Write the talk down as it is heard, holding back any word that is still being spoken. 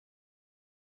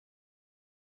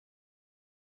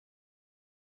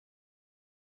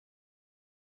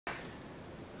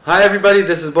Hi everybody,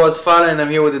 this is Boaz Fyler and I'm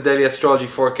here with the daily astrology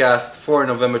forecast for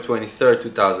November 23rd,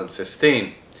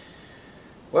 2015.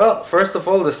 Well, first of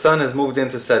all, the sun has moved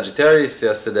into Sagittarius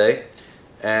yesterday,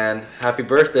 and happy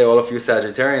birthday all of you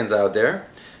Sagittarians out there.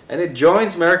 And it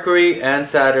joins Mercury and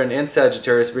Saturn in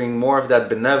Sagittarius, bringing more of that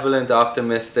benevolent,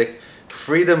 optimistic,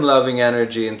 freedom-loving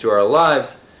energy into our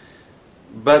lives.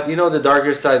 But you know, the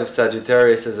darker side of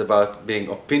Sagittarius is about being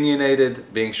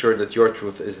opinionated, being sure that your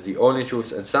truth is the only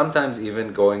truth, and sometimes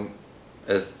even going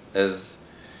as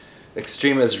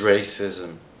extreme as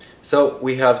racism. So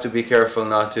we have to be careful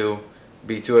not to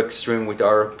be too extreme with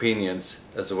our opinions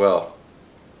as well.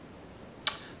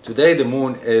 Today the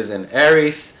moon is in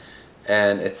Aries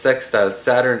and it's sextile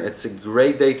Saturn. It's a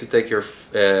great day to take your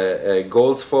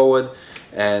goals forward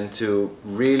and to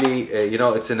really, you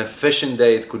know, it's an efficient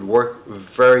day. It could work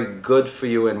very good for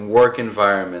you in work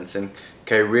environments and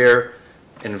career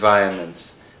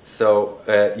environments. So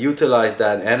utilize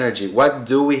that energy. What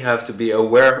do we have to be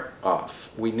aware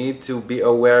of? We need to be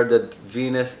aware that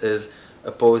Venus is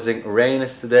opposing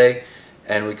Uranus today,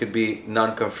 and we could be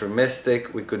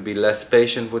non-conformistic, we could be less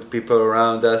patient with people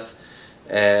around us,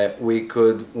 we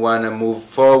could want to move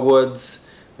forwards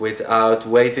without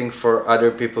waiting for other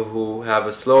people who have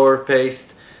a slower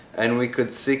pace, and we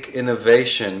could seek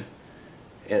innovation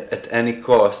at any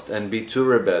cost and be too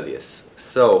rebellious.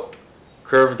 So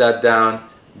curve that down,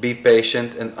 be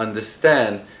patient, and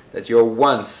understand that your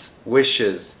wants,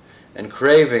 wishes and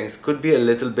cravings could be a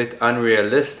little bit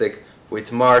unrealistic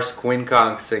with Mars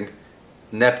quincunxing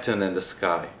Neptune in the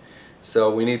sky.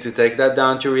 So we need to take that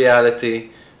down to reality.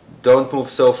 Don't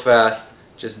move so fast,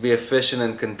 just be efficient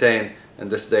and contained, and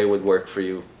this day would work for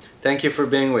you. Thank you for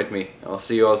being with me. I'll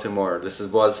see you all tomorrow. This is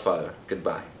Boaz Fyler.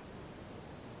 Goodbye.